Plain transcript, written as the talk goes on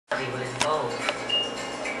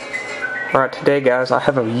Alright, today guys, I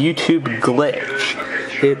have a YouTube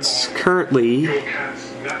glitch. It's currently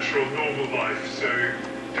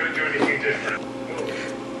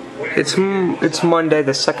it's Monday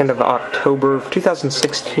the 2nd of October of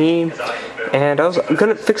 2016, and I was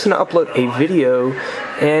fixing to upload a video,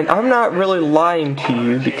 and I'm not really lying to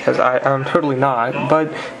you because I'm totally not, but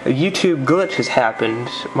a YouTube glitch has happened.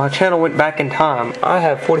 My channel went back in time. I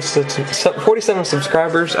have 47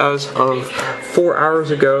 subscribers as of 4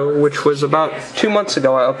 hours ago, which was about 2 months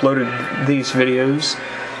ago I uploaded these videos.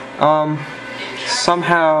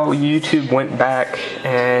 Somehow YouTube went back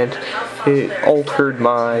and it altered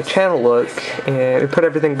my channel look and it put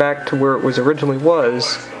everything back to where it was originally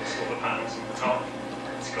was.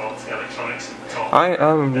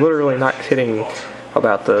 I'm literally not kidding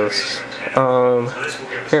about this.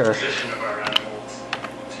 Here.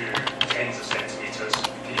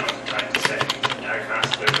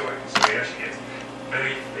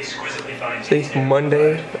 Today's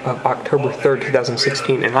Monday of October 3rd,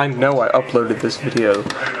 2016, and I know I uploaded this video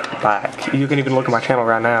back. You can even look at my channel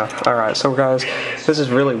right now. Alright, so guys, this is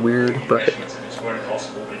really weird, but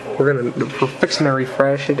we're fixing to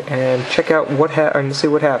refresh it and check out and see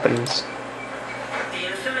what happens.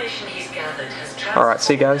 Alright,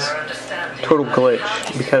 see guys, total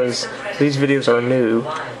glitch because these videos are new.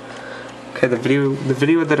 Okay, the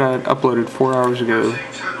video that I uploaded 4 hours ago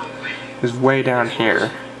is way down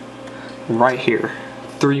here. Right here,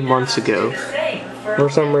 3 months ago. For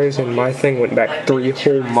some reason, my thing went back 3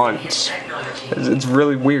 whole months. It's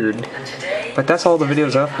really weird. But that's all the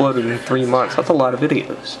videos I uploaded in 3 months. That's a lot of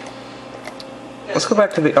videos. Let's go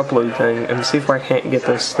back to the upload thing and see if I can't get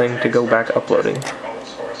this thing to go back uploading.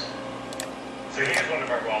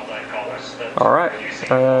 Alright,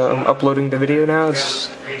 I'm uploading the video now. It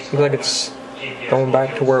seems like it's going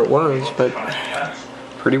back to where it was, but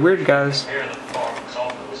pretty weird, guys.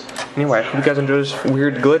 Anyway, I hope you guys enjoy this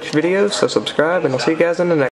weird glitch video, so subscribe, and I'll see you guys in the next